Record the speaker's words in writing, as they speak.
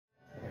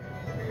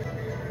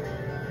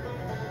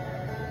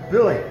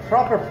Billy,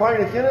 proper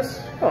pint of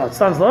Guinness? Oh, it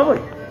sounds lovely.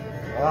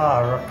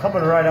 Ah,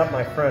 coming right up,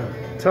 my friend.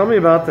 Tell me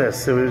about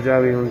this. I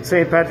mean,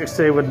 St. Patrick's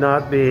Day would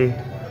not be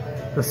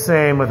the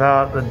same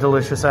without the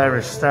delicious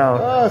Irish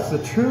stout. It's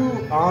a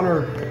true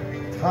honor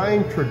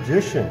time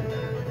tradition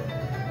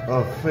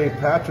of St.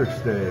 Patrick's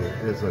Day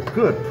is a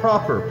good,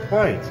 proper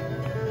pint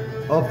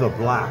of the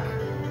black.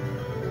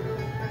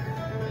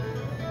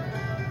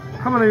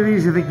 How many of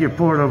these do you think you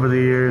poured over the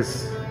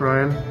years,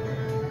 Brian?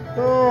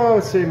 Oh, I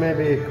would say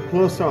maybe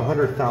close to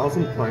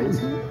 100,000 pints.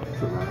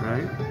 That's about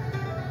right.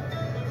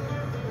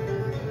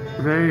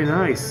 Very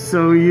nice.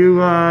 So you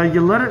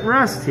let it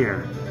rest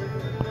here.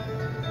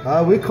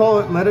 We call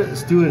it let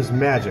it do its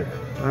magic.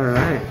 All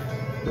right.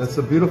 That's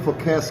a beautiful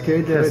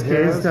cascade that it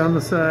Cascades has. down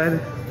the side.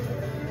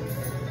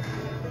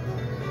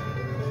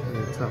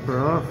 Top her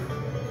off.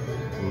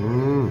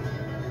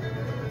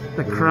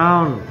 The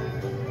crown.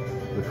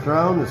 The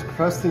crown is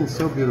cresting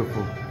so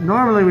beautiful.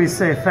 Normally we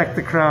say feck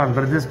the crown,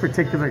 but in this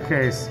particular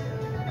case,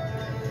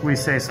 we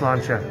say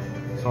sláinte.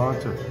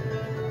 Sláinte.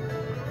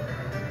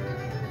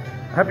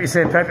 Happy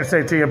St. Patrick's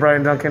Day to you,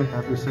 Brian Duncan.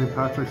 Happy St.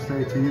 Patrick's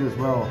Day to you as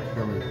well,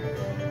 Kelly.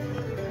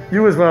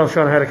 You as well,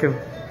 Sean Hedekin.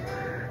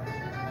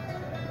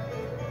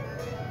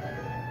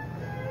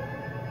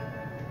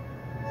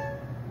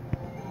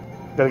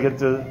 Gotta get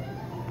to